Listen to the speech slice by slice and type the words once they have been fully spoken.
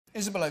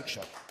Isabel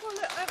Oakeshott. Well,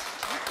 look,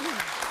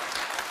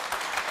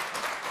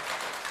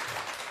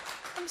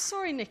 I'm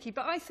sorry, Nicky,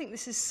 but I think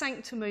this is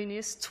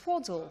sanctimonious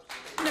twaddle.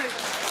 No.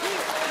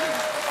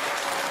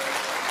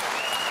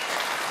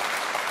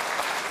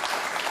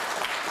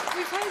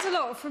 We've heard a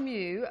lot from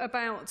you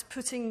about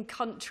putting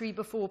country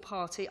before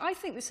party. I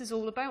think this is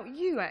all about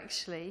you,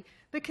 actually,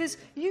 because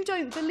you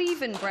don't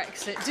believe in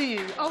Brexit, do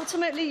you?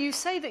 Ultimately, you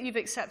say that you've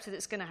accepted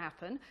it's going to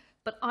happen,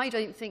 but I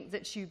don't think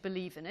that you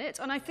believe in it.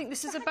 And I think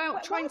this is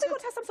about trying to... Why have we got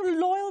to have some sort of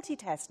loyalty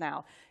test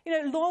now? You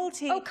know,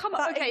 loyalty... Oh, come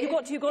on, OK. If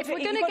we're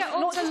going to get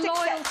on to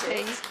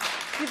loyalty,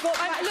 you've got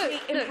to actually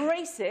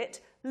embrace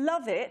it,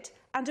 love it,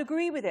 and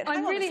agree with it.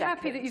 I'm really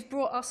happy that you've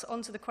brought us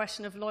onto the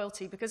question of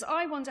loyalty, because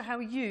I wonder how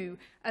you,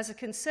 as a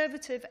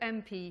Conservative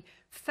MP,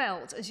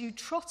 felt as you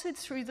trotted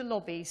through the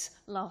lobbies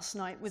last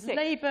night with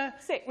Labour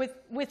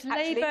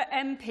Labour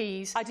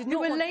MPs who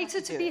were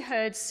later to be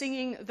heard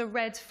singing the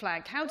red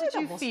flag. How did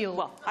you feel?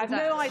 Well, I have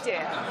no idea.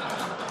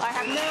 I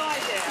have no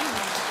idea.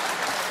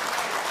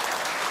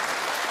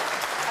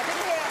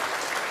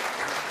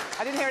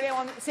 I didn't hear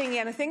anyone singing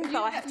anything,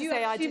 but I have to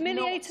say I did not. You have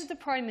humiliated the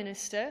Prime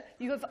Minister,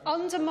 you have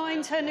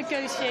undermined her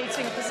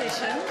negotiating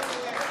position,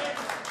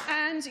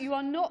 and you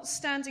are not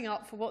standing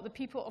up for what the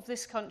people of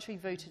this country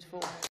voted for.